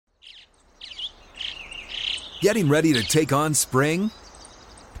Getting ready to take on spring?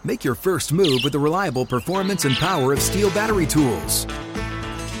 Make your first move with the reliable performance and power of Steel battery tools.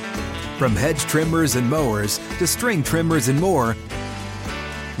 From hedge trimmers and mowers to string trimmers and more,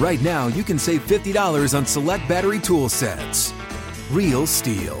 right now you can save $50 on select battery tool sets. Real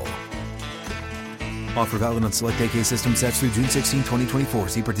Steel. Offer valid on select AK system sets through June 16, 2024.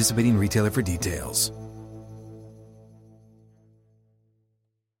 See participating retailer for details.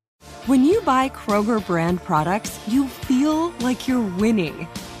 When you buy Kroger brand products, you feel like you're winning.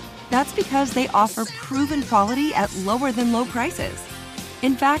 That's because they offer proven quality at lower than low prices.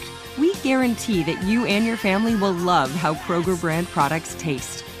 In fact, we guarantee that you and your family will love how Kroger brand products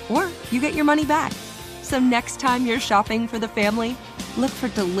taste, or you get your money back. So next time you're shopping for the family, look for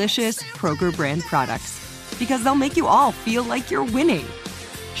delicious Kroger brand products, because they'll make you all feel like you're winning.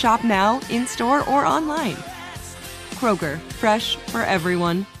 Shop now, in-store, or online. Kroger, fresh for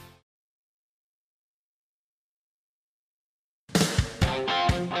everyone.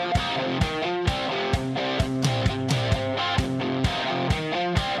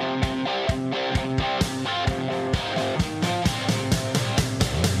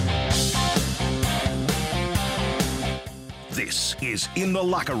 This is In the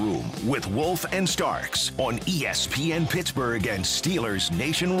Locker Room with Wolf and Starks on ESPN Pittsburgh and Steelers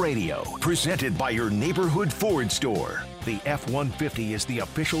Nation Radio. Presented by your neighborhood Ford store. The F-150 is the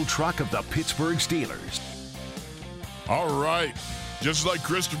official truck of the Pittsburgh Steelers. All right. Just like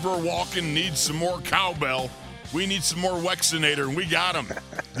Christopher Walken needs some more cowbell, we need some more Wexinator, and we got him.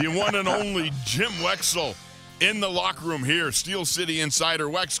 The one and only Jim Wexell in the locker room here. Steel City Insider.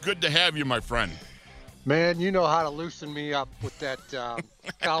 Wex, good to have you, my friend. Man, you know how to loosen me up with that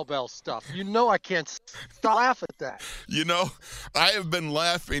cowbell stuff. You know I can't stop laughing at that. You know, I have been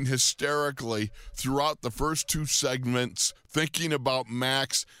laughing hysterically throughout the first two segments, thinking about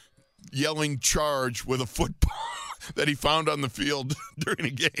Max yelling charge with a football that he found on the field during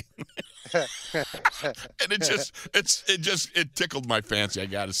a game. And it tickled my fancy, I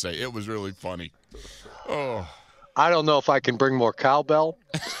got to say. It was really funny. Oh. I don't know if I can bring more cowbell,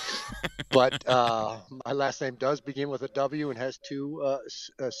 but my last name does begin with a W and has two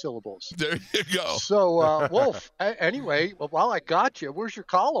syllables. There you go. So, Wolf, anyway, while I got you, where's your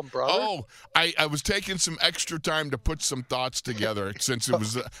column, brother? Oh, I was taking some extra time to put some thoughts together since it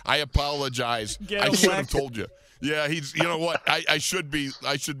was I apologize. I should have told you. Yeah, you know what? I should be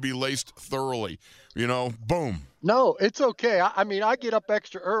laced thoroughly. You know, boom. No, it's okay. I mean, I get up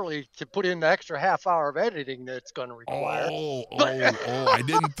extra early to put in the extra half hour of editing that it's going to require. I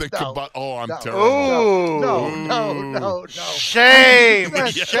didn't think about. Oh, I'm terrible. No. Shame.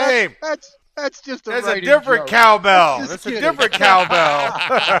 Shame. That's just a That's a different cowbell. That's a different cowbell.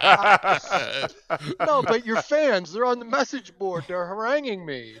 No, but your fans, they're on the message board. They're haranguing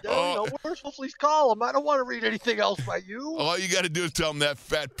me. Where's Wolfley's column? I don't want to read anything else by you. All you got to do is tell him that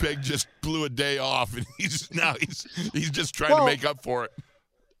fat pig just blew a day off, and he's just trying to make up for it.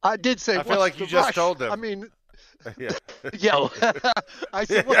 I did say, I feel like you just told him. I mean, yeah. I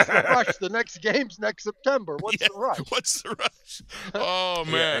said, what's the rush? The next game's next September. What's the rush? What's the rush? Oh,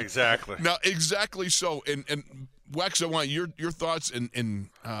 man. Yeah, exactly. Now, exactly so. And Wex, I want your thoughts, and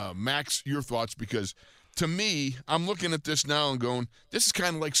Max, your thoughts, because to me, I'm looking at this now and going, this is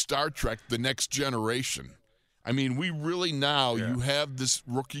kind of like Star Trek, The Next Generation. I mean, we really now, you have this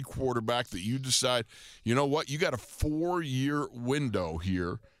rookie quarterback that you decide, you know what, you got a 4-year window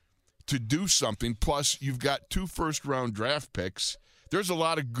here to do something, plus you've got 2 first-round draft picks. There's a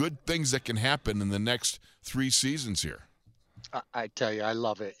lot of good things that can happen in the next 3 seasons here. I tell you, I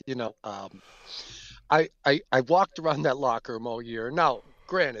love it. You know, I walked around that locker room all year. Now,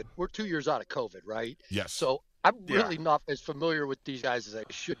 granted, we're 2 years out of COVID, right? Yes. So I'm really not as familiar with these guys as I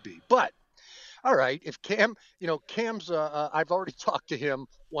should be. But, all right, if Cam's, I've already talked to him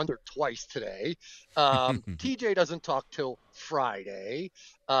once or twice today. TJ doesn't talk till Friday.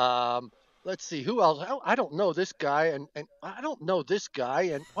 Let's see, who else? I don't know this guy, and I don't know this guy,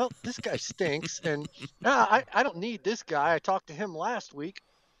 and, well, this guy stinks, and I don't need this guy. I talked to him last week.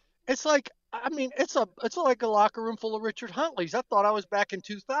 It's like, I mean, it's like a locker room full of Richard Huntleys. I thought I was back in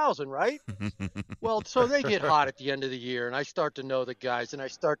 2000, right? Well, so they get hot at the end of the year, and I start to know the guys, and I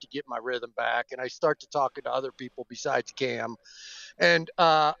start to get my rhythm back, and I start to talk to other people besides Cam. And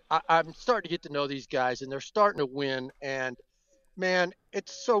I'm starting to get to know these guys, and they're starting to win. And, man,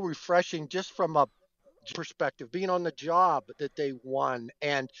 it's so refreshing just from a perspective, being on the job, that they won,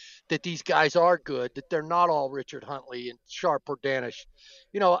 and that these guys are good, that they're not all Richard Huntley and Sharp or Danish.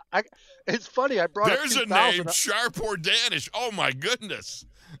 You know, it's funny. I brought There's a name, Sharp or Danish. Oh, my goodness.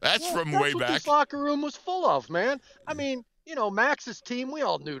 That's from way back. That's what this locker room was full of, man. I mean, you know, Max's team, we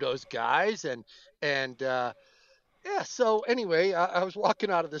all knew those guys, and Yeah. So anyway, I was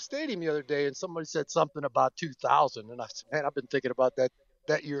walking out of the stadium the other day, and somebody said something about 2000, and I said, "Man, I've been thinking about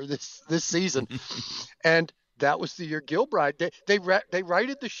that year this season," and that was the year Gilbride. They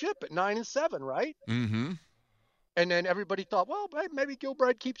righted the ship at 9-7, right? Mm-hmm. And then everybody thought, well, maybe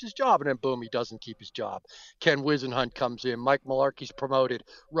Gilbride keeps his job, and then boom, he doesn't keep his job. Ken Wisenhunt comes in, Mike Mularkey's promoted,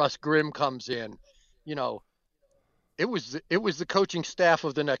 Russ Grimm comes in. You know, it was the coaching staff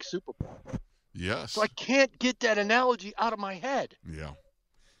of the next Super Bowl. Yes. So I can't get that analogy out of my head. Yeah.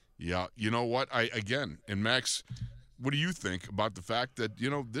 Yeah. You know what? And Max, what do you think about the fact that,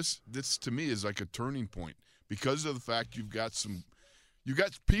 this to me is like a turning point because of the fact you've got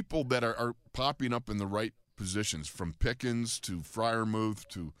people that are popping up in the right positions, from Pickens to Freiermuth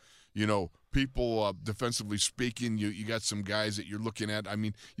to, people defensively speaking. You got some guys that you're looking at. I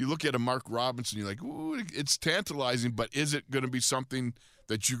mean, you look at a Mark Robinson, you're like, ooh, it's tantalizing, but is it going to be something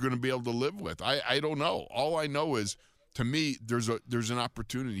that you're going to be able to live with? I don't know. All I know is, to me, there's an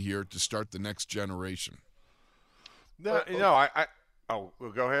opportunity here to start the next generation. No,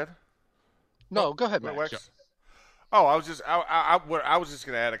 go ahead. No, go ahead, Max. Yeah. Oh, I was just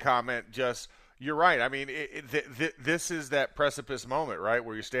going to add a comment. Just, you're right. I mean, this is that precipice moment, right,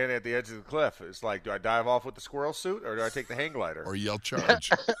 where you're standing at the edge of the cliff. It's like, do I dive off with the squirrel suit, or do I take the hang glider, or yell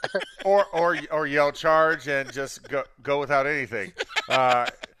charge, or yell charge and just go without anything,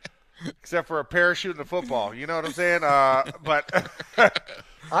 except for a parachute and a football. You know what I'm saying? But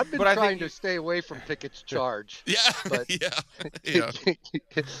I've been trying to stay away from Pickett's charge. Yeah, but yeah.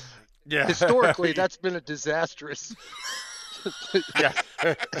 Yeah. Historically, that's been a disastrous. Yeah.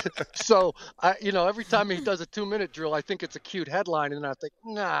 So, every time he does a 2-minute drill, I think it's a cute headline, and I think,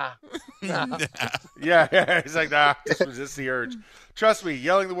 nah. Yeah. He's like, nah, just resist the urge. Trust me,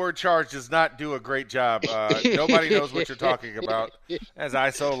 yelling the word charge does not do a great job. Nobody knows what you're talking about, as I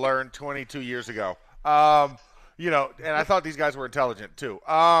so learned 22 years ago. And I thought these guys were intelligent too.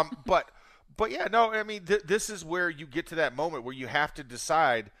 But yeah, no, I mean, this is where you get to that moment where you have to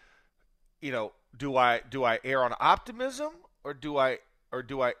decide, do I err on optimism or do I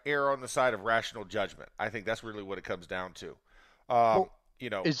err on the side of rational judgment? I think that's really what it comes down to.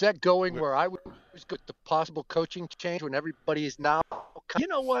 Is that going where I would get the possible coaching change when everybody is now, you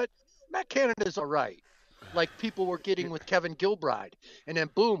know what, Matt Canada's all right. Like people were getting with Kevin Gilbride, and then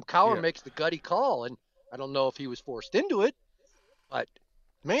boom, Cowher makes the gutty call, and I don't know if he was forced into it, but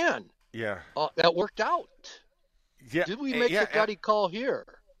man, that worked out. Yeah, did we make the gutty call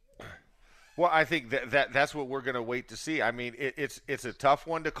here? Well, I think that's what we're going to wait to see. I mean, it's a tough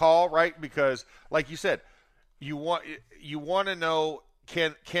one to call, right? Because, like you said, you want to know,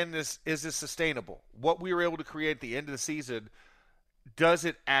 is this sustainable? What we were able to create at the end of the season, does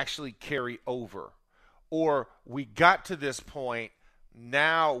it actually carry over? Or we got to this point,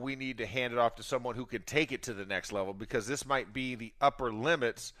 now we need to hand it off to someone who can take it to the next level, because this might be the upper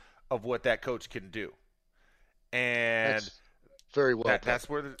limits of what that coach can do. And that's very well. That's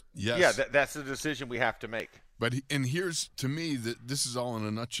where that's the decision we have to make. But here's, to me, that this is all in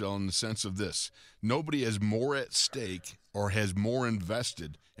a nutshell in the sense of this: nobody has more at stake or has more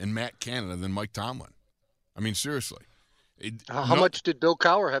invested in Matt Canada than Mike Tomlin. I mean, seriously. How much did Bill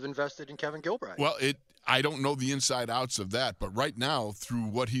Cowher have invested in Kevin Gilbride? Well, I don't know the inside outs of that, but right now, through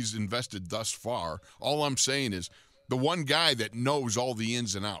what he's invested thus far, all I'm saying is the one guy that knows all the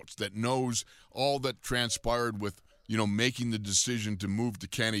ins and outs, that knows all that transpired with, making the decision to move to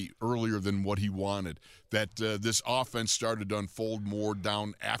Kenny earlier than what he wanted, that this offense started to unfold more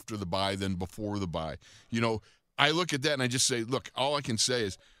down after the bye than before the bye. I look at that and I just say, look, all I can say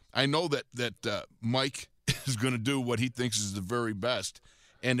is I know that Mike is going to do what he thinks is the very best,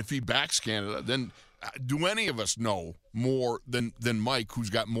 and if he backs Canada, then do any of us know more than Mike, who's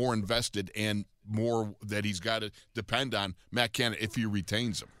got more invested and more that he's got to depend on Matt Canada if he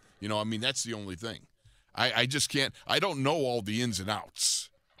retains him? That's the only thing. I just can't – I don't know all the ins and outs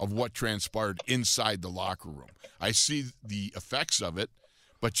of what transpired inside the locker room. I see the effects of it,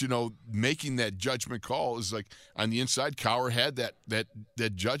 but, making that judgment call is like on the inside, Cowher had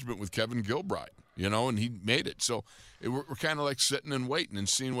that judgment with Kevin Gilbride, and he made it. So we're kind of like sitting and waiting and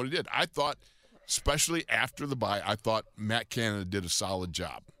seeing what he did. I thought, especially after the bye, I thought Matt Canada did a solid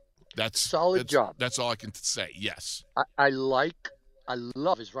job. Solid job. That's all I can say, yes. I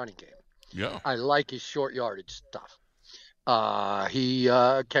love his running game. Yeah. I like his short yardage stuff.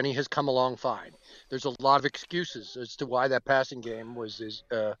 Kenny has come along fine. There's a lot of excuses as to why that passing game was as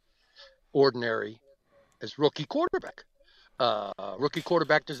ordinary as rookie quarterback. Rookie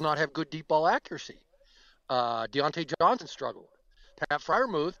quarterback does not have good deep ball accuracy. Deontay Johnson struggled. Pat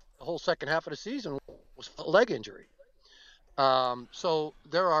Freiermuth, the whole second half of the season, was a leg injury. So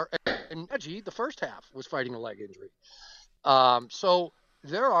there are, and Najee, the first half was fighting a leg injury. So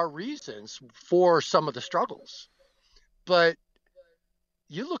there are reasons for some of the struggles, but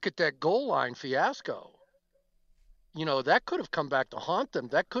you look at that goal line fiasco, that could have come back to haunt them.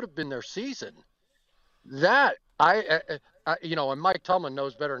 That could have been their season. That and Mike Tomlin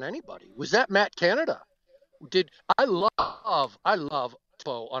knows better than anybody. Was that Matt Canada? I love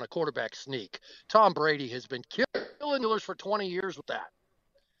on a quarterback sneak. Tom Brady has been killing Steelers for 20 years with that,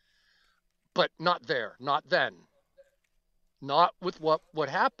 but not there, not then, not with what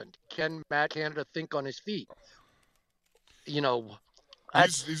happened. Can Matt Canada think on his feet? These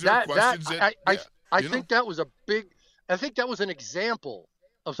are questions I think that was a big. I think that was an example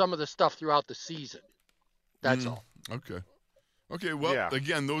of some of the stuff throughout the season. That's all. Okay. Well,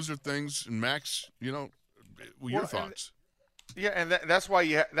 again, those are things. And Max, your thoughts. And that's why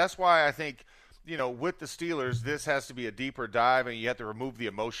I think, with the Steelers, this has to be a deeper dive, and you have to remove the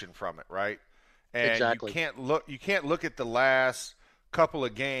emotion from it, right? And exactly. You can't look at the last couple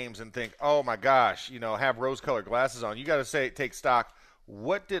of games and think, oh my gosh, have rose-colored glasses on. You got to take stock.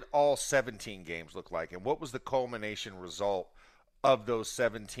 What did all 17 games look like, and what was the culmination result of those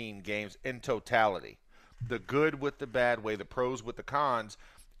 17 games in totality? The good with the bad way, the pros with the cons,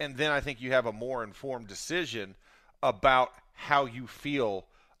 and then I think you have a more informed decision about how you feel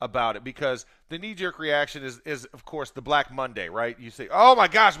about it, because the knee-jerk reaction is of course the Black Monday, right? You say, oh my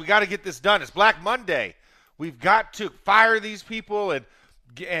gosh, we got to get this done. It's Black Monday. We've got to fire these people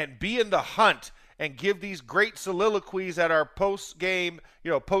and be in the hunt and give these great soliloquies at our post-game,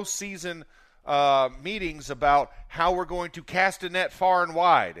 postseason meetings about how we're going to cast a net far and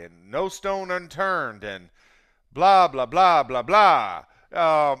wide and no stone unturned and blah, blah, blah, blah, blah.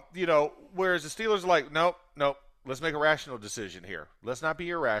 Whereas the Steelers are like, nope, let's make a rational decision here. Let's not be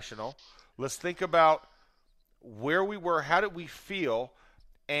irrational. Let's think about where we were, how did we feel,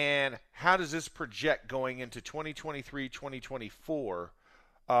 and how does this project going into 2023, 2024,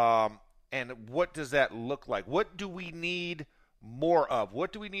 and what does that look like? What do we need more of?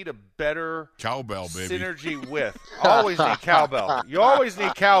 What do we need a better cowbell, baby, synergy with? Always need cowbell. You always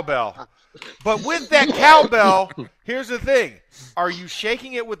need cowbell. But with that cowbell, here's the thing. Are you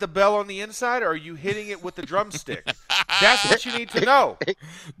shaking it with the bell on the inside, or are you hitting it with the drumstick? That's what you need to know.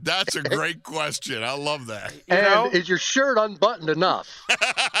 That's a great question. I love that. Is your shirt unbuttoned enough?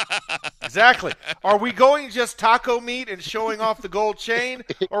 Exactly. Are we going just taco meat and showing off the gold chain,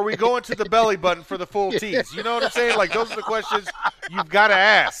 or are we going to the belly button for the full tees? You know what I'm saying? Like, those are the questions you've got to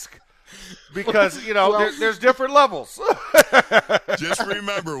ask. Because, there's different levels. Just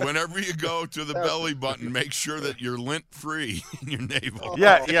remember, whenever you go to the belly button, make sure that you're lint-free in your navel.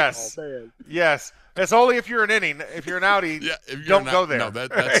 Yes. It's only if you're an inning. If you're an outie, don't go there. No,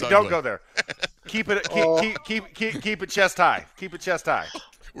 that's don't go there. Keep it chest high. Keep it chest high.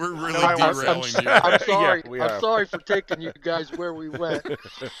 We're really derailing here. I'm sorry. Yeah, I'm sorry for taking you guys where we went.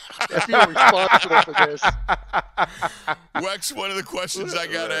 I feel responsible for this. Wex, one of the questions I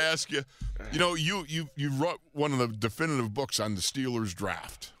got to ask you. You wrote one of the definitive books on the Steelers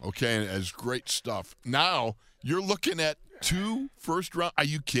draft, okay, and it's great stuff. Now you're looking at 2 first-round. Are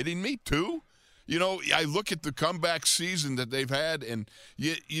you kidding me? 2? I look at the comeback season that they've had, and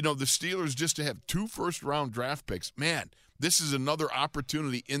the Steelers just to have 2 first-round draft picks. Man, this is another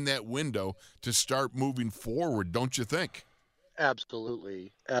opportunity in that window to start moving forward, don't you think?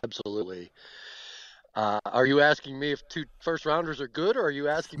 Absolutely. Are you asking me if 2 first-rounders are good, or are you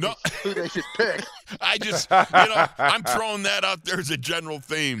asking me who they should pick? I just, I'm throwing that out there as a general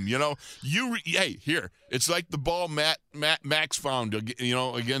theme. Hey, here, it's like the ball Max found,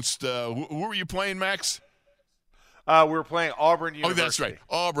 against, who were you playing, Max? We were playing Auburn University. Oh, that's right,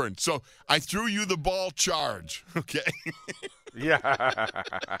 Auburn. So I threw you the ball charge, okay? Yeah.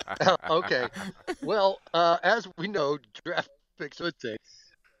 Okay. Well, as we know, draft picks are a thing.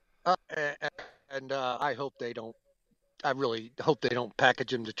 And I hope they don't. I really hope they don't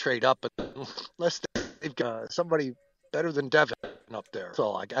package him to trade up, unless they've got somebody better than Devin up there. That's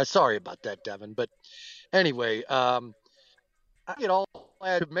all sorry about that, Devin. But anyway, I get all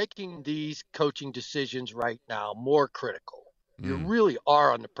at making these coaching decisions right now more critical. You really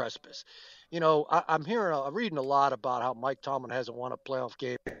are on the precipice. I'm reading a lot about how Mike Tomlin hasn't won a playoff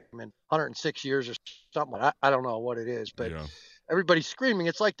game in 106 years or something. I don't know what it is, but. Yeah. Everybody's screaming.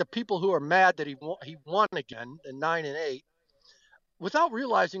 It's like the people who are mad that he won again in 9-8, without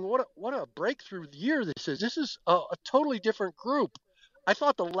realizing what a breakthrough year this is. This is a totally different group. I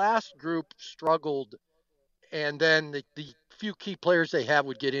thought the last group struggled, and then the few key players they have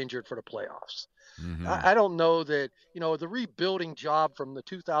would get injured for the playoffs. Mm-hmm. I don't know that the rebuilding job from the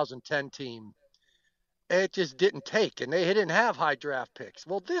 2010 team it just didn't take, and they didn't have high draft picks.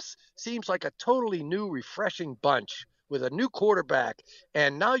 Well, this seems like a totally new, refreshing bunch with a new quarterback,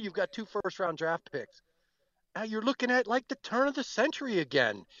 and now you've got 2 first-round draft picks. Now you're looking at like the turn of the century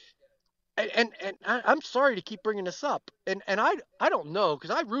again. And I'm sorry to keep bringing this up, and I don't know,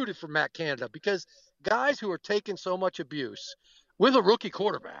 because I rooted for Matt Canada, because guys who are taking so much abuse with a rookie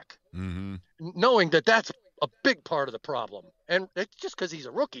quarterback, knowing that that's a big part of the problem, and it's just because he's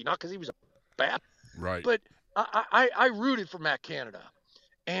a rookie, not because he was a bad. Right. But I rooted for Matt Canada,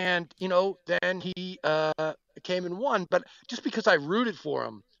 and then he came and won. But just because I rooted for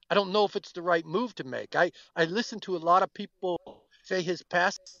him, I don't know if it's the right move to make. I listened to a lot of people say his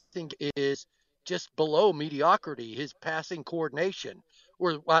passing is just below mediocrity, his passing coordination.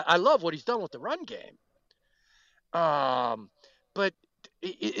 Where I love what he's done with the run game. But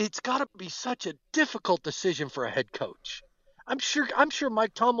it's got to be such a difficult decision for a head coach. I'm sure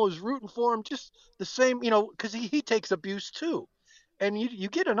Mike Tomlin is rooting for him just the same, because he takes abuse too. And you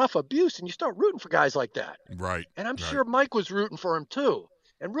get enough abuse and you start rooting for guys like that. Right. And I'm sure Mike was rooting for him too,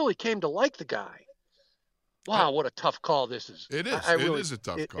 and really came to like the guy. Wow, what a tough call this is. It is. It is a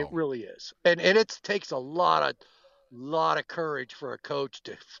tough call. It really is. And it takes a lot of courage for a coach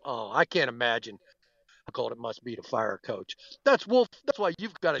to. Oh, I can't imagine how cold it must be to fire a coach. That's Wolf. That's why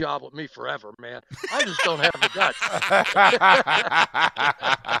you've got a job with me forever, man. I just don't have the guts.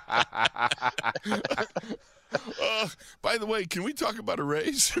 By the way, can we talk about a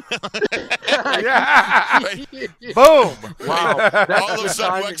raise? Yeah. Boom! Wow! All of a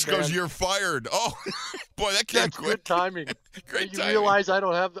sudden, timing, Wex goes, man. "You're fired." Oh, boy, that came That's quick. good timing. Great you timing. realize I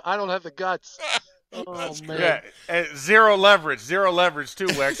don't have the guts. Oh That's man. Yeah, and zero leverage too,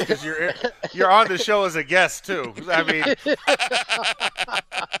 Wex, because you're on the show as a guest too. I mean,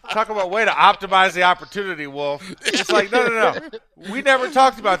 talk about way to optimize the opportunity, Wolf. It's like no. We never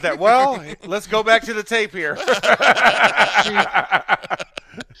talked about that. Well, let's go back to the tape here.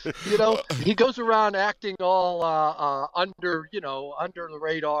 He goes around acting all under the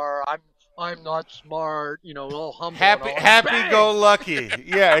radar. I'm not smart, all humble. Happy-go-lucky.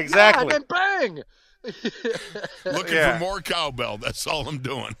 Yeah, exactly. Yeah, and then bang. Looking for more cowbell. That's all I'm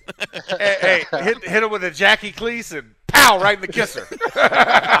doing. Hey, hit him with a Jackie Cleese and pow, right in the kisser.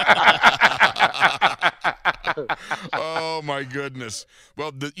 Oh my goodness.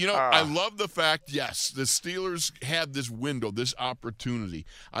 Well, I love the fact, yes, the Steelers had this window, this opportunity.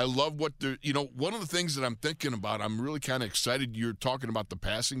 I love what they're, one of the things that I'm thinking about, I'm really kind of excited you're talking about the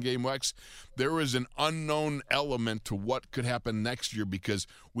passing game, Wex. There is an unknown element to what could happen next year because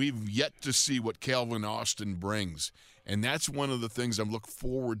we've yet to see what Calvin Austin brings. And that's one of the things I'm looking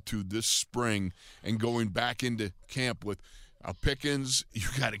forward to this spring and going back into camp with Pickens. You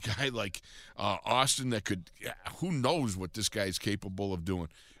got a guy like Austin that could, who knows what this guy's capable of doing.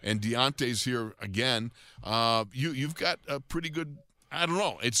 And Deontay's here again. You've got a pretty good, I don't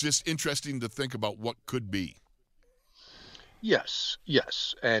know. It's just interesting to think about what could be. Yes.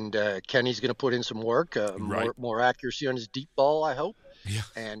 And Kenny's going to put in some work, Right. more accuracy on his deep ball, I hope. Yeah.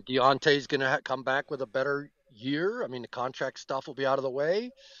 And Deontay's going to come back with a better year. I mean, the contract stuff will be out of the way.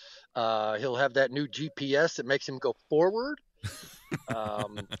 He'll have that new GPS that makes him go forward.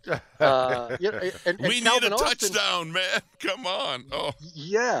 And We Calvin need a Austin, touchdown, man. Come on. Oh,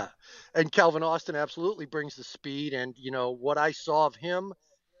 yeah. And Calvin Austin absolutely brings the speed. And, what I saw of him,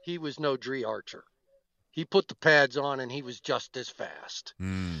 he was no Dree Archer. He put the pads on and he was just as fast.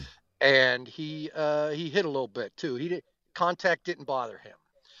 And he hit a little bit too. Contact didn't bother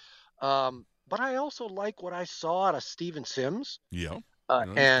him. But I also like what I saw out of Steven Sims. yeah.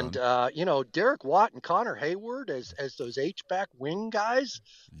 Derek Watt and Connor Hayward as those H-back wing guys.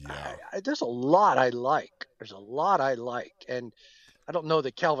 Yeah. There's a lot I like. And I don't know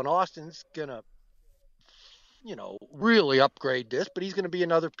that Calvin Austin's going to, really upgrade this, but he's going to be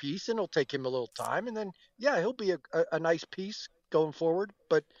another piece and it'll take him a little time. And then, he'll be a nice piece going forward.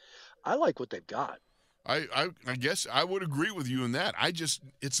 But I like what they've got. I guess I would agree with you in that.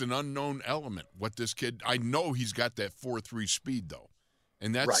 It's an unknown element. What this kid, I know he's got that 4.3 speed though.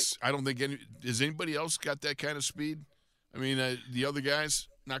 And that's, right. I don't think has anybody else got that kind of speed? I mean, the other guys,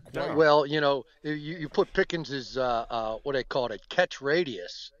 not quite. Well, you put Pickens's, what they call it, catch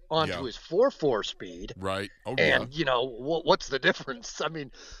radius onto his 4.4 speed. Right. Oh, and, what's the difference? I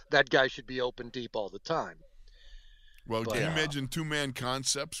mean, that guy should be open deep all the time. Well, can you imagine two-man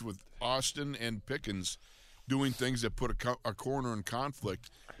concepts with Austin and Pickens doing things that put a corner in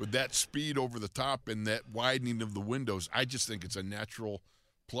conflict with that speed over the top and that widening of the windows? I just think it's a natural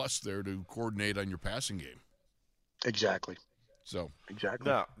plus there to coordinate on your passing game. Exactly. So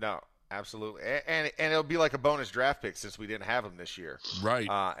exactly. No. Absolutely, and it'll be like a bonus draft pick since we didn't have him this year, Right.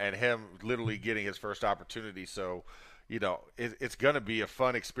 And him literally getting his first opportunity. So, it's going to be a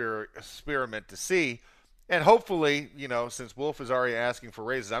fun experiment to see, and hopefully, since Wolf is already asking for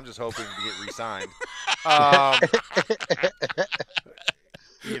raises, I'm just hoping to get re-signed.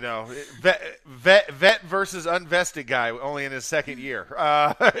 Vet versus unvested guy, only in his second year.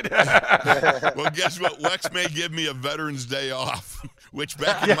 Well, guess what? Wex may give me a Veterans Day off, which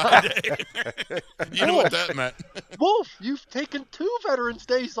back in my day, you know what that meant. Wolf, you've taken 2 Veterans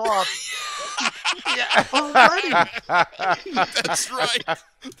Days off already. That's right.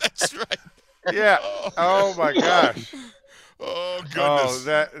 That's right. Yeah. Oh my gosh. Oh goodness.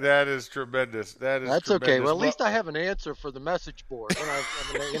 Oh, that is tremendous. That's tremendous. Okay. Well, at least I have an answer for the message board.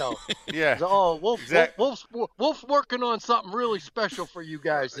 Yeah. Oh, Wolf's working on something really special for you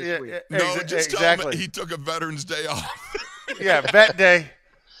guys this week. No, just tell him he took a Veterans Day off. Yeah, Vet Day.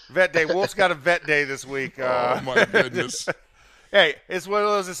 Wolf's got a Vet Day this week. Oh my goodness. Hey, it's one of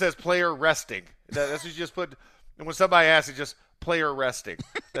those that says player resting. That's what you just put. And when somebody asks, it just player resting.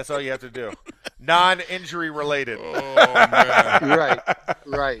 That's all you have to do. Non-injury related. Oh man.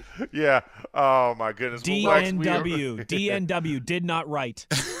 Right. Yeah. Oh my goodness. DNW did not write.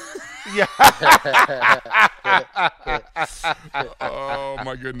 Yeah. Oh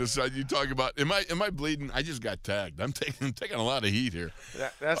my goodness. You talk about am I bleeding? I just got tagged. I'm taking a lot of heat here.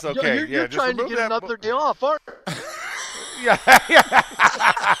 That's okay. You're trying to get another day off, aren't you? Yeah.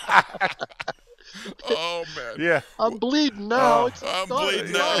 Oh man. Yeah. I'm bleeding now. I'm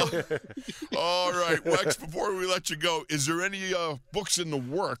bleeding now. All right, Wex, before we let you go, is there any books in the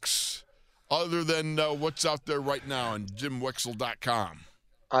works other than what's out there right now on JimWexel.com?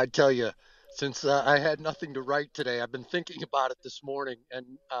 I tell you, since I had nothing to write today, I've been thinking about it this morning, and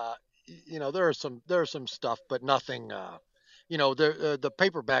there are some stuff, but nothing. The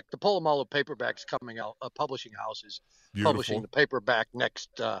paperback, the Polamalu paperback's coming out. Publishing house is publishing the paperback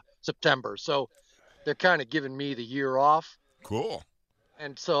next September, so they're kind of giving me the year off. Cool.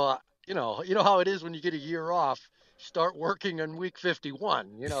 And so you know how it is when you get a year off. You start working on week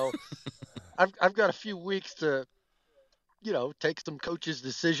 51. I've got a few weeks to take some coaches'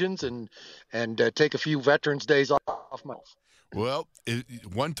 decisions and take a few Veterans Days off myself. Well,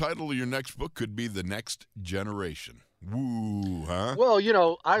 one title of your next book could be The Next Generation. Woo, huh?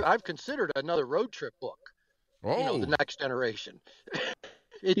 Well, I've considered another road trip book. Oh. The Next Generation.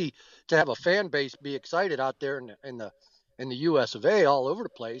 To have a fan base be excited out there in the U.S. of A. all over the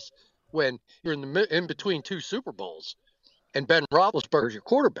place when you're in between 2 Super Bowls. And Ben Roethlisberger's your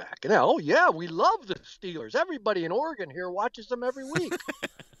quarterback. And we love the Steelers. Everybody in Oregon here watches them every week.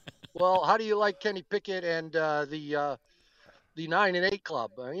 Well, how do you like Kenny Pickett and the 9-8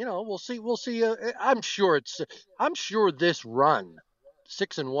 club? We'll see. I'm sure this run,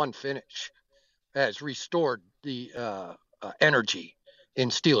 6-1 finish, has restored the energy in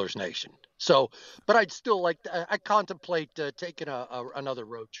Steelers Nation. So, but I'd still I contemplate taking another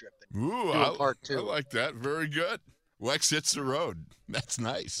road trip and doing part 2. I like that. Very good. Wex hits the road. That's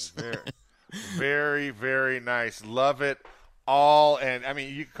nice. Very, very nice. Love it all. And, I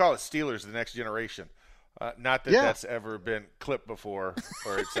mean, you can call it Steelers The Next Generation. Not that that's ever been clipped before,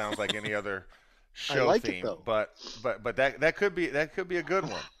 or it sounds like any other show theme. But that could be a good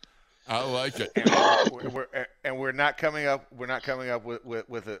one. I like it. And we're not coming up with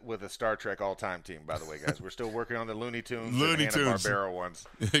a Star Trek all-time team, by the way, guys. We're still working on the Looney Tunes and Hanna-Barbera ones.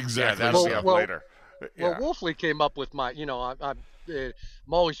 Exactly. Yeah, that'll be up later. Well, Wolfley came up with I'm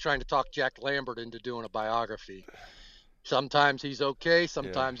always trying to talk Jack Lambert into doing a biography. Sometimes he's okay.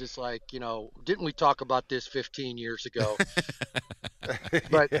 Sometimes it's like, didn't we talk about this 15 years ago?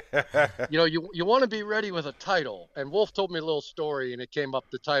 But, you want to be ready with a title. And Wolf told me a little story, and it came up.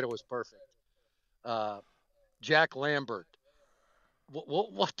 The title was perfect. Jack Lambert.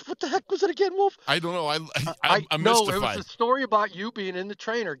 What the heck was it again, Wolf? I don't know. I'm mystified. No, it was a story about you being in the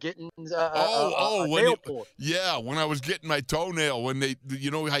trainer getting nail pulled. Yeah, when I was getting my toenail, when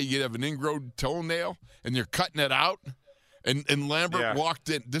how you have an ingrown toenail and you're cutting it out, and Lambert walked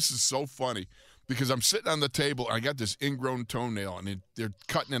in. This is so funny because I'm sitting on the table and I got this ingrown toenail and they're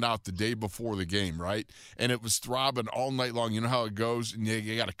cutting it out the day before the game, right? And it was throbbing all night long. You know how it goes, and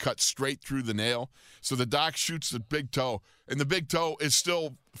you got to cut straight through the nail. So the doc shoots the big toe. And the big toe is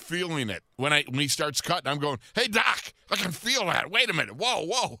still feeling it. When he starts cutting, I'm going, hey, Doc, I can feel that. Wait a minute.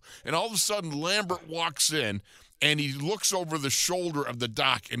 Whoa. And all of a sudden, Lambert walks in, and he looks over the shoulder of the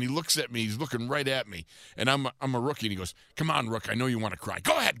doc, and he looks at me. He's looking right at me. And I'm a rookie, and he goes, come on, Rook, I know you want to cry.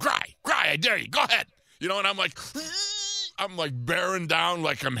 Go ahead, cry. I dare you. Go ahead. And I'm like, I'm like bearing down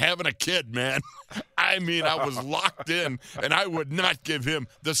like I'm having a kid, man. I mean, I was locked in, and I would not give him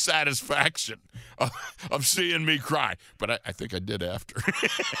the satisfaction of seeing me cry. But I think I did after.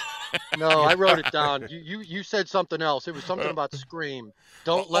 No, I wrote it down. You said something else. It was something about scream.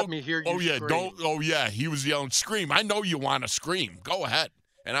 Don't let me hear you scream. He was yelling, scream. I know you want to scream. Go ahead.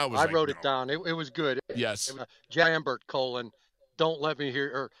 And I wrote it down. It was good. Yes. Lambert, don't let me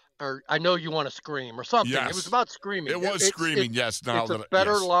hear, or I know you want to scream or something. Yes. It was about screaming. It was screaming, yes. It's a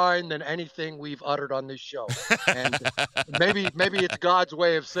better line than anything we've uttered on this show. And maybe it's God's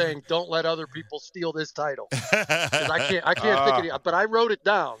way of saying, don't let other people steal this title. 'Cause I can't think of it, but I wrote it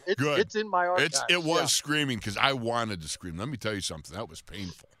down. It's in my archives. It was screaming because I wanted to scream. Let me tell you something. That was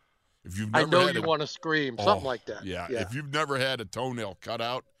painful. If you've never I know you want to scream, something like that. Yeah. If you've never had a toenail cut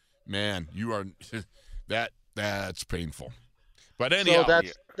out, man, you are that's painful. But anyhow, so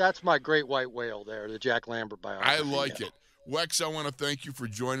that's my great white whale there, the Jack Lambert biography. I like it. Wex, I want to thank you for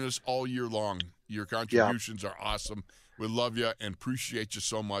joining us all year long. Your contributions are awesome. We love you and appreciate you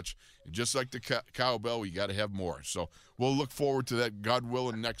so much. And just like the cowbell, we got to have more. So we'll look forward to that, God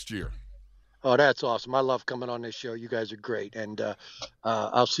willing, next year. Oh, that's awesome. I love coming on this show. You guys are great. And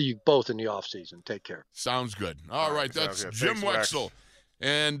I'll see you both in the off season. Take care. Sounds good. All right. That's Jim Wexell.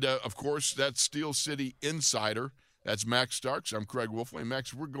 And, of course, that's Steel City Insider. That's Max Starks. I'm Craig Wolfley.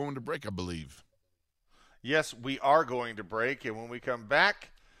 Max, we're going to break, I believe. Yes, we are going to break. And when we come back,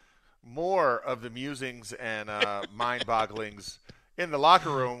 more of the musings and mind-bogglings in the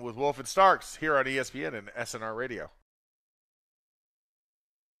locker room with Wolf and Starks here on ESPN and SNR Radio.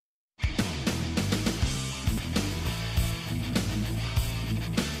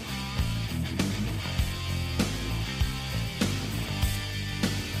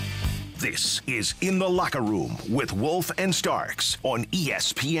 This is In the Locker Room with Wolf and Starks on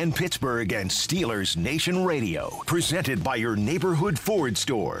ESPN Pittsburgh and Steelers Nation Radio. Presented by your neighborhood Ford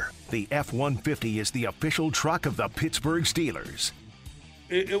store. The F-150 is the official truck of the Pittsburgh Steelers.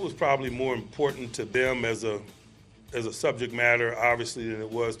 It was probably more important to them as a subject matter, obviously, than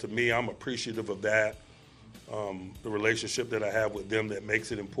it was to me. I'm appreciative of that, the relationship that I have with them that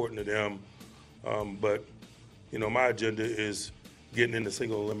makes it important to them. But, my agenda is getting in the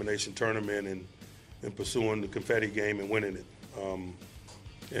single elimination tournament and pursuing the confetti game and winning it.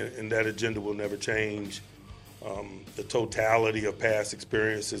 And that agenda will never change. The totality of past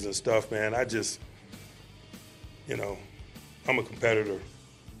experiences and stuff, man, I just, I'm a competitor.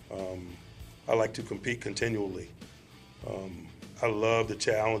 I like to compete continually. I love the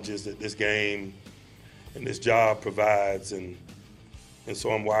challenges that this game and this job provides, and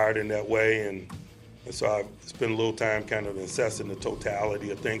so I'm wired in that way, and so I've spent a little time kind of assessing the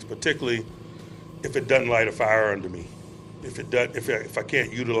totality of things, particularly if it doesn't light a fire under me. If I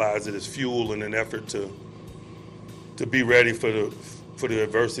can't utilize it as fuel in an effort to be ready for the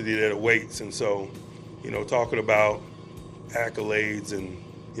adversity that awaits. And so, talking about accolades and,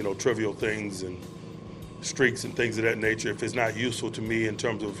 trivial things and streaks and things of that nature, if it's not useful to me in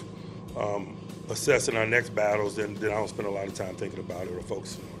terms of assessing our next battles, then I don't spend a lot of time thinking about it or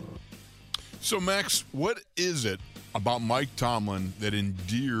focusing on it. So, Max, what is it about Mike Tomlin that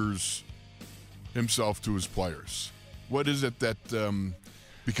endears himself to his players? What is it that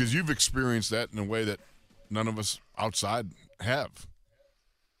because you've experienced that in a way that none of us outside have?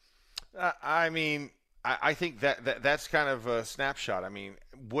 I think that's kind of a snapshot. I mean,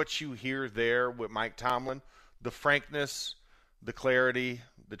 what you hear there with Mike Tomlin, the frankness, the clarity,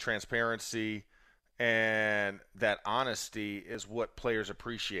 the transparency, and that honesty is what players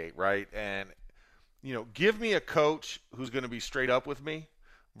appreciate, right? And, give me a coach who's going to be straight up with me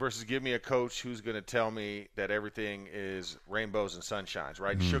versus give me a coach who's going to tell me that everything is rainbows and sunshines,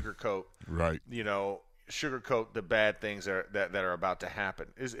 right? Sugarcoat, right? Sugarcoat the bad things that are about to happen.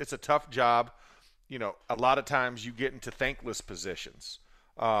 It's a tough job. A lot of times you get into thankless positions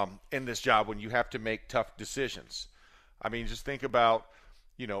in this job when you have to make tough decisions. I mean, just think about,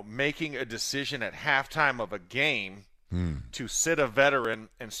 making a decision at halftime of a game to sit a veteran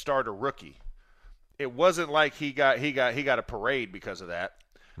and start a rookie. It wasn't like he got a parade because of that.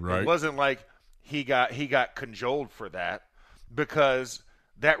 Right. It wasn't like he got cajoled for that, because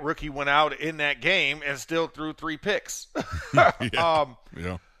that rookie went out in that game and still threw 3 picks.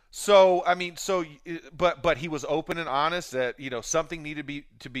 Yeah. So but he was open and honest that something needed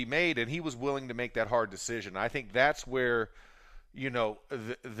to be made, and he was willing to make that hard decision. I think that's where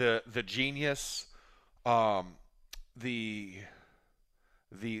the genius, the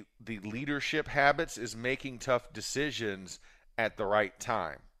leadership habits is making tough decisions at the right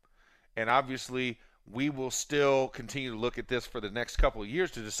time. And obviously we will still continue to look at this for the next couple of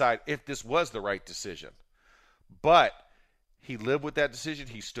years to decide if this was the right decision. But He lived with that decision.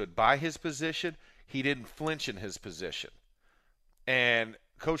 He stood by his position. He didn't flinch in his position. And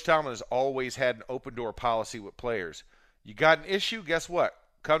Coach Tomlin has always had an open-door policy with players. You got an issue? Guess what?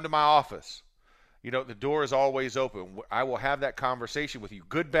 Come to my office. The door is always open. I will have that conversation with you,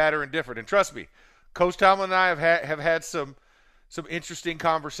 good, bad, or indifferent. And trust me, Coach Tomlin and I have had some interesting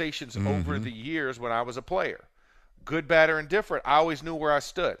conversations over the years when I was a player. Good, bad, or indifferent, I always knew where I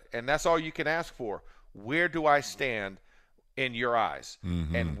stood. And that's all you can ask for. Where do I stand in your eyes?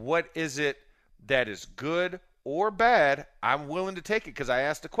 And what is it that is good or bad? I'm willing to take it because I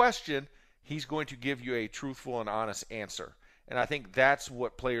asked a question. He's going to give you a truthful and honest answer. And I think that's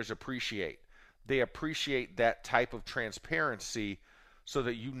what players appreciate. They appreciate that type of transparency so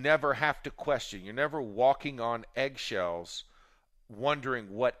that you never have to question. You're never walking on eggshells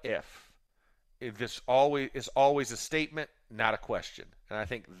wondering what if. This is always a statement, not a question. And I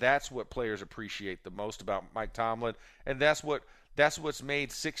think that's what players appreciate the most about Mike Tomlin. And that's what's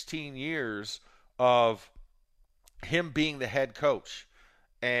made 16 years of him being the head coach.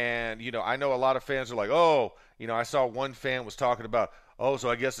 And, I know a lot of fans are like, I saw one fan was talking about, so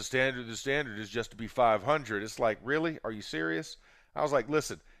I guess the standard is just to be 500. It's like, really? Are you serious? I was like,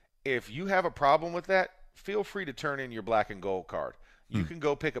 listen, if you have a problem with that, feel free to turn in your black and gold card. You can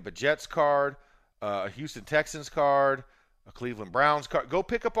go pick up a Jets card, a Houston Texans card, a Cleveland Browns card. Go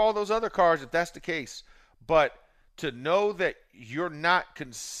pick up all those other cards if that's the case. But to know that you're not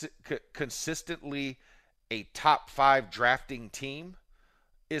consistently a top 5 drafting team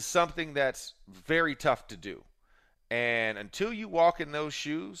is something that's very tough to do. And until you walk in those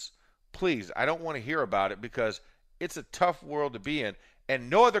shoes, please, I don't want to hear about it because it's a tough world to be in. And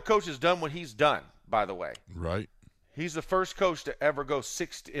no other coach has done what he's done, by the way. Right. He's the first coach to ever go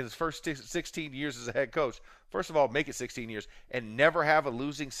in his first 16 years as a head coach. First of all, make it 16 years and never have a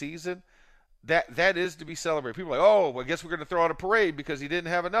losing season. That is to be celebrated. People are like, I guess we're going to throw out a parade because he didn't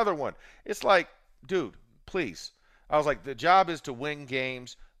have another one. It's like, dude, please. I was like, the job is to win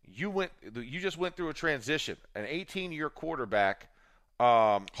games. You just went through a transition, an 18-year quarterback.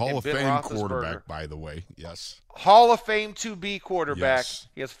 Hall of Fame quarterback, by the way. Yes. Hall of Fame to be quarterback. Yes.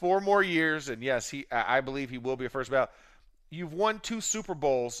 He has 4 more years, and yes, I believe he will be a first ballot. You've won 2 Super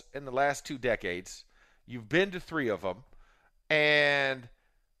Bowls in the last 2 decades. You've been to 3 of them, and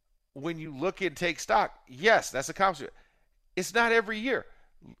when you look and take stock, yes, that's a accomplishment. It's not every year.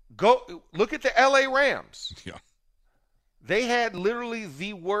 Go look at the LA Rams. Yeah. They had literally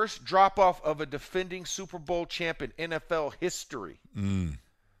the worst drop-off of a defending Super Bowl champ in NFL history. In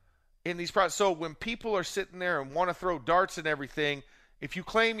these products. So when people are sitting there and want to throw darts and everything, if you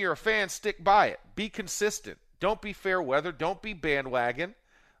claim you're a fan, stick by it. Be consistent. Don't be fair weather. Don't be bandwagon.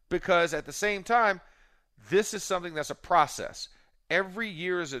 Because at the same time, this is something that's a process. Every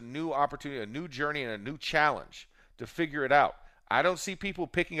year is a new opportunity, a new journey, and a new challenge to figure it out. I don't see people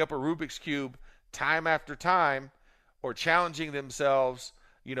picking up a Rubik's Cube time after time or challenging themselves,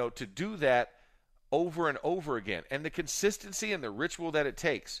 to do that over and over again. And the consistency and the ritual that it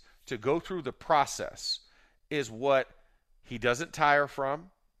takes to go through the process is what he doesn't tire from.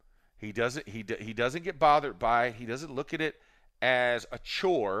 He doesn't get bothered by. He doesn't look at it as a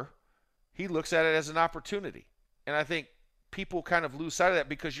chore. He looks at it as an opportunity. And I think people kind of lose sight of that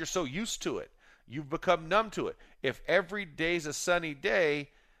because you're so used to it. You've become numb to it. If every day's a sunny day,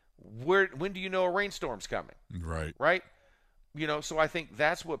 when do you know a rainstorm's coming? Right? So I think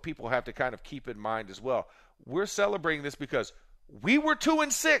that's what people have to kind of keep in mind as well. We're celebrating this because we were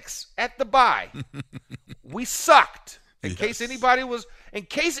 2-6 at the bye. We sucked. In case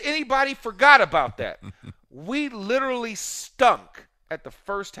anybody forgot about that. We literally stunk at the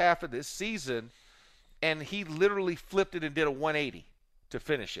first half of this season, and he literally flipped it and did a 180 to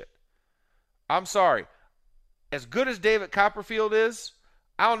finish it. I'm sorry. As good as David Copperfield is,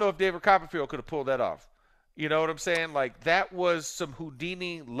 I don't know if David Copperfield could have pulled that off. You know what I'm saying? Like, that was some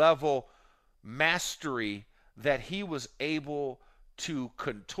Houdini-level mastery that he was able to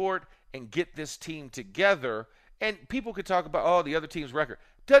contort and get this team together. And people could talk about, the other team's record.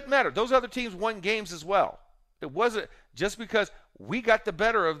 Doesn't matter. Those other teams won games as well. It wasn't just because we got the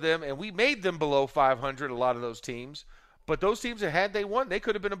better of them and we made them below 500, a lot of those teams. But those teams, had they won, they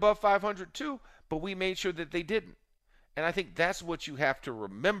could have been above 500 too, but we made sure that they didn't. And I think that's what you have to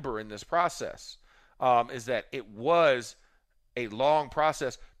remember in this process, is that it was a long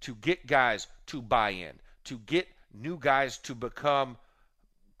process to get guys to buy in, to get new guys to become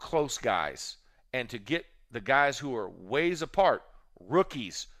close guys, and to get the guys who are ways apart,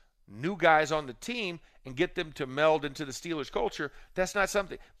 rookies, new guys on the team, and get them to meld into the Steelers culture. That's not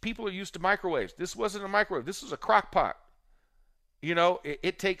something. People are used to microwaves. This wasn't a microwave. This was a crock pot. You know,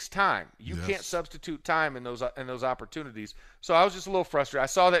 it takes time. You can't substitute time in those opportunities. So I was just a little frustrated. I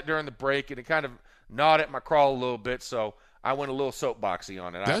saw that during the break, and it kind of gnawed at my crawl a little bit. So I went a little soapboxy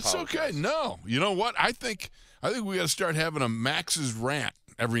on it. That's okay. No, you know what? I think we got to start having a Max's rant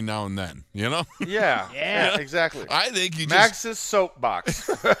every now and then. You know? Yeah, exactly. I think Max's soapbox.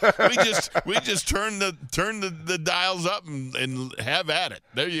 we just turn the dials up and have at it.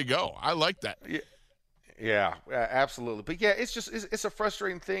 There you go. I like that. Yeah, absolutely. But yeah, it's a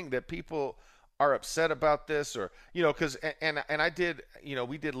frustrating thing that people are upset about this, or because and I did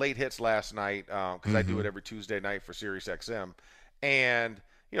we did late hits last night because I do it every Tuesday night for SiriusXM, and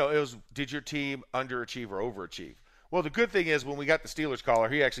it was, did your team underachieve or overachieve? Well, the good thing is when we got the Steelers caller,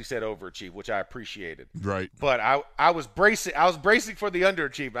 he actually said overachieve, which I appreciated. Right. But I was bracing for the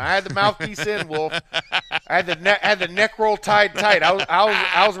underachievement. I had the mouthpiece in, Wolf. I had the neck roll tied tight.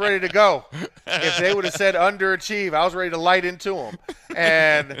 I was ready to go. If they would have said underachieve, I was ready to light into them.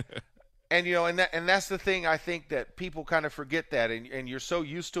 And that's the thing, I think, that people kind of forget that, and you're so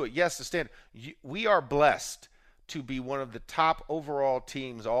used to it. Yes, the standard. We are blessed to be one of the top overall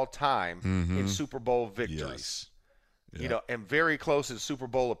teams all time in Super Bowl victories. Yes. Yeah. And very close in Super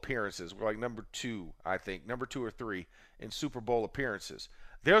Bowl appearances. We're like number 2, I think, number 2 or 3 in Super Bowl appearances.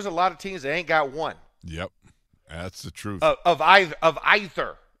 There's a lot of teams that ain't got one. Yep, that's the truth. Of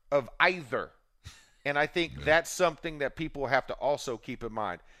either. And I think that's something that people have to also keep in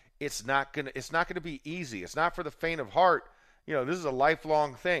mind. It's not gonna be easy. It's not for the faint of heart. This is a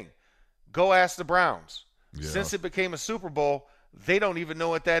lifelong thing. Go ask the Browns. Yeah. Since it became a Super Bowl, they don't even know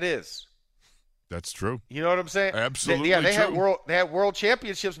what that is. That's true. You know what I'm saying? Absolutely. They had world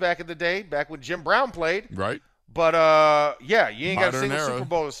championships back in the day, back when Jim Brown played. Right. But you ain't got a single Super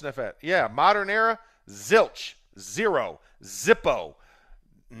Bowl to sniff at. Yeah, modern era, zilch, zero, zippo,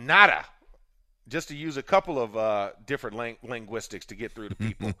 nada. Just to use a couple of different linguistics to get through to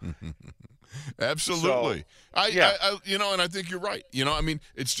people. Absolutely. So, I and I think you're right.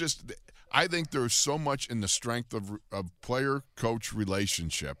 It's just, I think there's so much in the strength of player-coach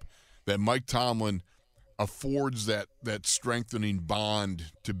relationship that Mike Tomlin affords that strengthening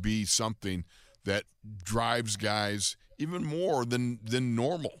bond to be something that drives guys even more than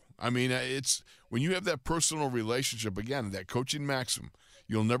normal. It's when you have that personal relationship, again, that coaching maxim,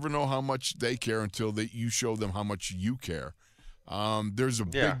 you'll never know how much they care until you show them how much you care. There's a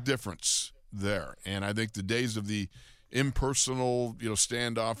big difference there. And I think the days of the impersonal,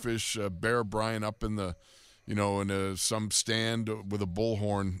 standoffish Bear Bryant up in the in some stand with a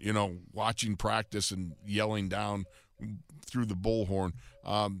bullhorn, watching practice and yelling down through the bullhorn.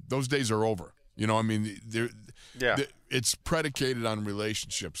 Those days are over. It's predicated on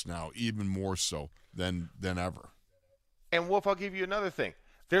relationships now, even more so than ever. And Wolf, I'll give you another thing.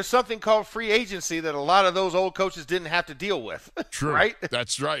 There's something called free agency that a lot of those old coaches didn't have to deal with. True. Right?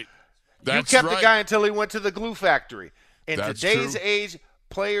 That's right. You kept the guy until he went to the glue factory. In today's true. age,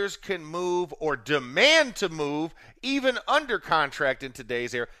 players can move or demand to move, even under contract in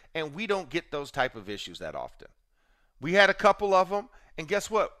today's era, and we don't get those type of issues that often. We had a couple of them, and guess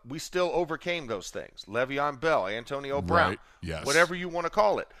what? We still overcame those things. Le'Veon Bell, Antonio Brown, right. Yes. Whatever you want to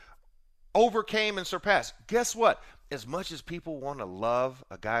call it, overcame and surpassed. Guess what? As much as people want to love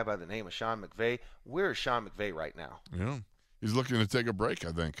a guy by the name of Sean McVay, where is Sean McVay right now? Yeah, he's looking to take a break,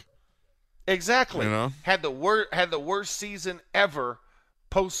 I think. Exactly. Had the worst season ever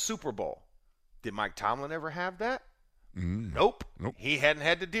post Super Bowl. Did Mike Tomlin ever have that? Nope. He hadn't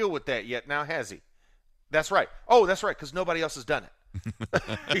had to deal with that yet. Now has he? That's right. Oh, that's right, because nobody else has done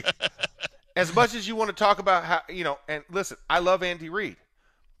it. As much as you want to talk about how, and listen, I love Andy Reid,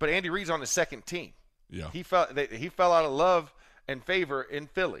 but Andy Reid's on his second team. Yeah. He fell out of love and favor in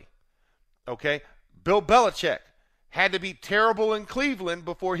Philly. Okay? Bill Belichick had to be terrible in Cleveland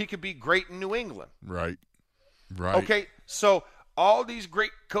before he could be great in New England. Right. Okay? So all these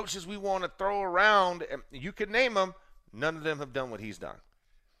great coaches we want to throw around, and you can name them, none of them have done what he's done.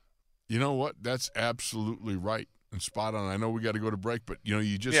 You know what? That's absolutely right and spot on. I know we got to go to break, but,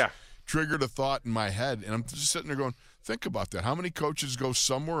 you just triggered a thought in my head, and I'm just sitting there going, think about that. How many coaches go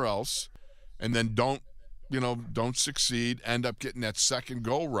somewhere else and then don't succeed, end up getting that second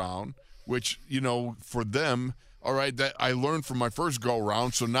go-round, which, for them, all right, that I learned from my first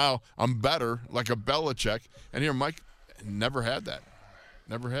go-round, so now I'm better, like a Belichick. And here, Mike never had that.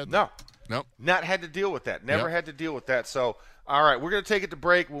 Never had that. No. Not had to deal with that. Never had to deal with that. So, all right, we're going to take it to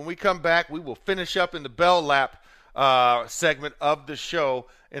break. When we come back, we will finish up in the Bell Lap segment of the show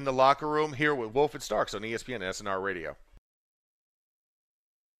in the locker room here with Wolf and Starks on ESPN and SNR Radio.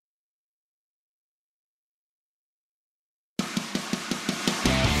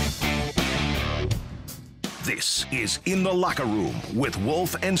 This is In the Locker Room with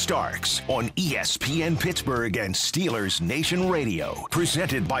Wolf and Starks on ESPN Pittsburgh and Steelers Nation Radio.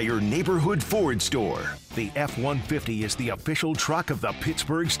 Presented by your neighborhood Ford store. The F-150 is the official truck of the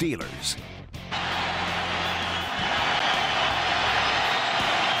Pittsburgh Steelers.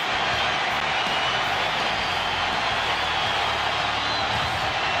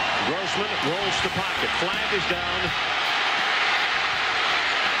 Grossman rolls the pocket. Flag is down.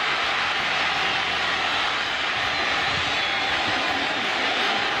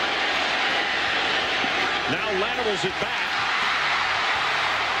 Now laterals it back.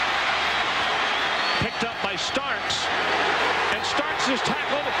 Picked up by Starks. And Starks is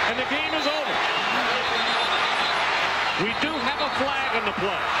tackled, and the game is over. We do have a flag on the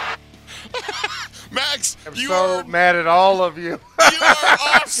play. Max, I'm you so are mad at all of you. You are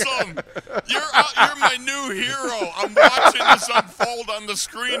awesome. You're my new hero. I'm watching this unfold on the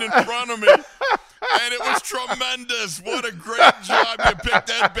screen in front of me, and it was tremendous. What a great job. You picked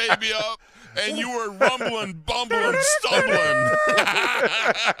that baby up, and you were rumbling, bumbling, stumbling.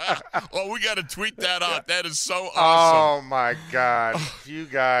 Oh, we got to tweet that out. That is so awesome. Oh, my God. You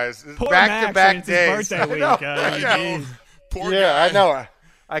guys. Poor Back-to-back Max, days. it's his birthday week. I know. Poor Yeah, guy. I know.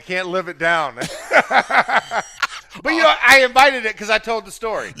 I can't live it down. But, I invited it because I told the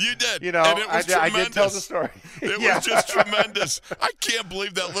story. You did. You know, and it was I tremendous. did tell the story. It Yeah. was just tremendous. I can't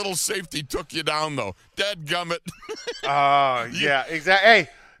believe that little safety took you down, though. Dadgummit. Oh, yeah, exactly. Hey,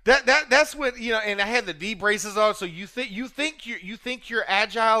 that's what, and I had the D braces on, so you think you're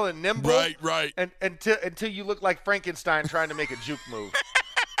agile and nimble. Right. And until you look like Frankenstein trying to make a juke move.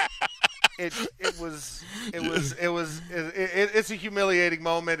 It's a humiliating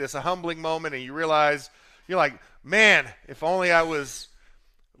moment. It's a humbling moment, and you realize you're like, man, if only I was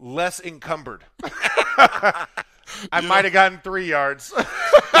less encumbered. I might have gotten 3 yards.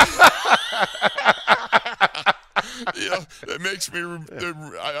 It makes me.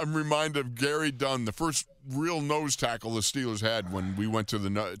 I'm reminded of Gary Dunn, the first real nose tackle the Steelers had when we went to the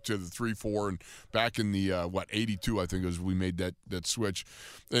 3-4 and back in the 82, I think it was, we made that switch,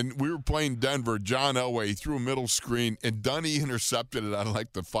 and we were playing Denver. John Elway threw a middle screen, and Dunny intercepted it on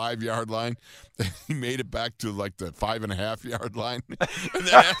like the 5-yard line. He made it back to like the 5.5-yard line, and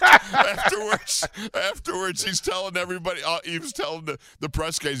then afterwards he's telling everybody. He was telling the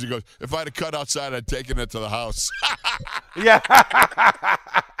press guys. He goes, "If I'd have cut outside, I'd taken it to the house." Yeah.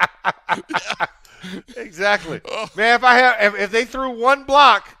 Exactly. Oh. Man, if they threw one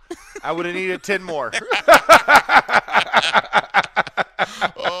block, I would have needed 10 more.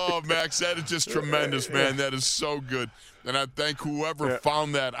 Oh, Max, that is just tremendous, man. That is so good. And I thank whoever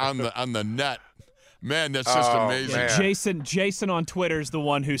found that on the net. Man, that's just amazing. Man. Jason on Twitter is the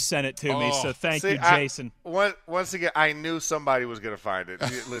one who sent it to me, so thank you, Jason. Once again, I knew somebody was going to find it.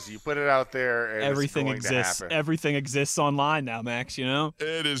 Listen, you put it out there, and Everything it's going exists. to happen. Everything exists online now, Max, you know?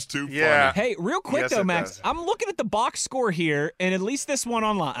 It is too Yeah. funny. Hey, real quick, Yes, though, it Max, does. I'm looking at the box score here, and at least this one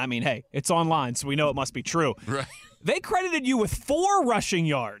online. I mean, hey, it's online, so we know it must be true. Right. They credited you with 4 rushing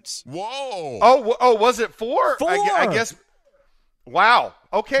yards. Whoa. Oh, was it 4? 4. I guess. Wow.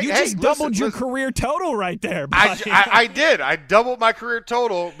 Okay. You hey, just doubled listen. your career total right there, buddy. I did. I doubled my career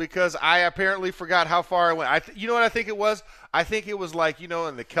total because I apparently forgot how far I went. You know what I think it was? I think it was like, in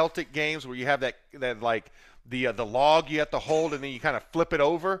the Celtic games where you have that like the log you have to hold and then you kind of flip it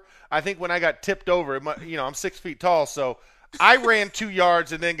over. I think when I got tipped over, I'm 6 feet tall, so I ran 2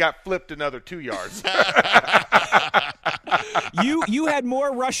 yards and then got flipped another 2 yards. You had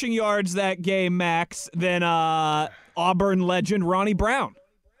more rushing yards that game, Max, than Auburn legend Ronnie Brown.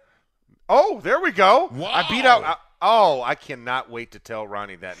 Oh, there we go. Wow. I beat out. I cannot wait to tell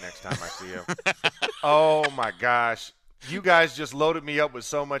Ronnie that next time I see him. Oh, my gosh. You guys just loaded me up with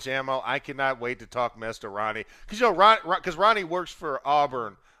so much ammo. I cannot wait to talk mess to Ronnie. Because Ronnie works for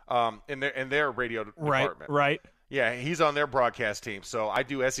Auburn in their radio department. Right. Yeah, he's on their broadcast team. So I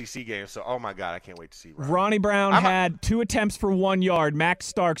do SEC games. So, oh, my God, I can't wait to see Ronnie. Ronnie Brown had 2 attempts for 1 yard. Max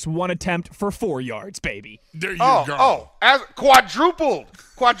Starks 1 attempt for 4 yards, baby. There you go. Quadrupled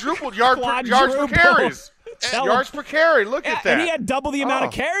yards per carries. Yards per carry. Look at that. And he had double the amount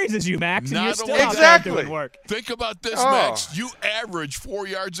of carries as you, Max, and Not you're still only out there Exactly. doing work. Think about this, Max. You average 4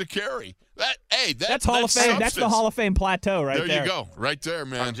 yards a carry. That's Hall of Fame. Substance. That's the Hall of Fame plateau right there. There you go. Right there,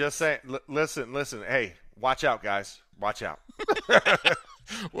 man. I'm just saying. Listen. Hey, watch out, guys. Watch out.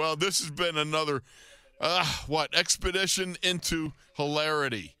 Well, this has been another, expedition into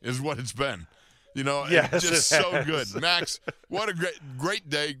hilarity is what it's been. Yes, it's just it so has. good. Max, what a great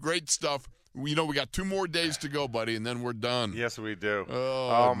day, great stuff. We got 2 more days to go, buddy, and then we're done. Yes, we do.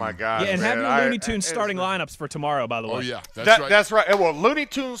 Oh, my God. Yeah, and man. have your Looney Tunes starting lineups for tomorrow, by the way. Oh, yeah. That's right. That's right. Well, Looney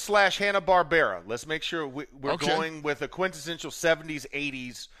Tunes / Hanna-Barbera. Let's make sure we're Okay. going with a quintessential 70s,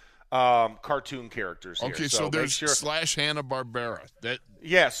 80s cartoon characters here. Okay, so there's sure, / Hanna-Barbera.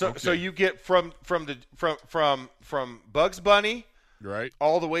 So you get from Bugs Bunny right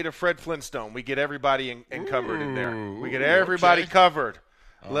all the way to Fred Flintstone. We get everybody encumbered in there. We get everybody covered.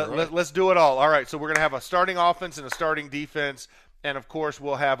 Let's do it all. All right, so we're going to have a starting offense and a starting defense, and, of course,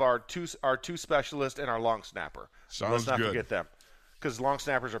 we'll have our two specialists and our long snapper. Sounds Let's not good. forget them, because long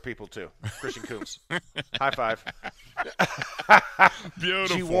snappers are people too. Christian Coombs. High five.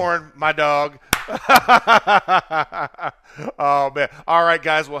 Beautiful. G. Warren, my dog. Oh, man. All right,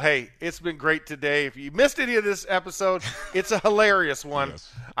 guys. Well, hey, it's been great today. If you missed any of this episode, it's a hilarious one.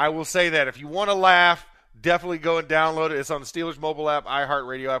 Yes. I will say that. If you want to laugh, definitely go and download it. It's on the Steelers mobile app,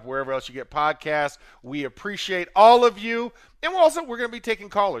 iHeartRadio app, wherever else you get podcasts. We appreciate all of you. And we're going to be taking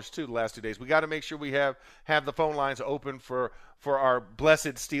callers, too, the last 2 days. We got to make sure we have the phone lines open for our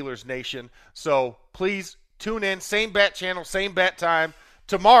blessed Steelers nation. So please tune in. Same bat channel, same bat time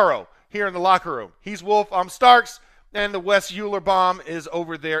tomorrow here in the locker room. He's Wolf. I'm Starks. And the Wes Euler bomb is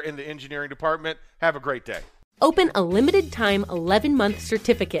over there in the engineering department. Have a great day. Open a limited-time 11-month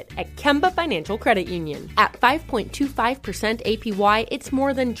certificate at Kemba Financial Credit Union. At 5.25% APY, it's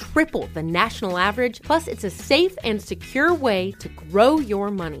more than triple the national average, plus it's a safe and secure way to grow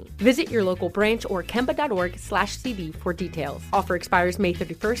your money. Visit your local branch or kemba.org/cd for details. Offer expires May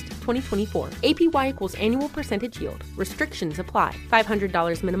 31st, 2024. APY equals annual percentage yield. Restrictions apply.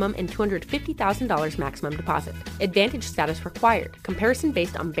 $500 minimum and $250,000 maximum deposit. Advantage status required. Comparison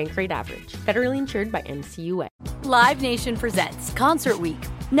based on bank rate average. Federally insured by NCUA. Live Nation presents Concert Week.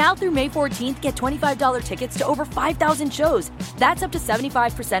 Now through May 14th, get $25 tickets to over 5,000 shows. That's up to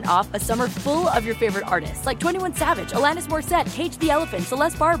 75% off a summer full of your favorite artists like 21 Savage, Alanis Morissette, Cage the Elephant,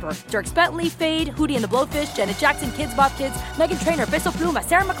 Celeste Barber, Dierks Bentley, Fade, Hootie and the Blowfish, Janet Jackson, Kidz Bop Kids, Meghan Trainor, Peso Pluma,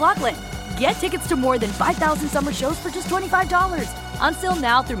 Sarah McLachlan. Get tickets to more than 5,000 summer shows for just $25. On sale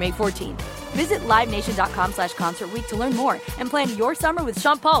now through May 14th. Visit livenation.com/Concert Week to learn more and plan your summer with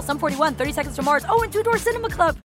Sean Paul, Sum 41, 30 Seconds to Mars, and Two Door Cinema Club.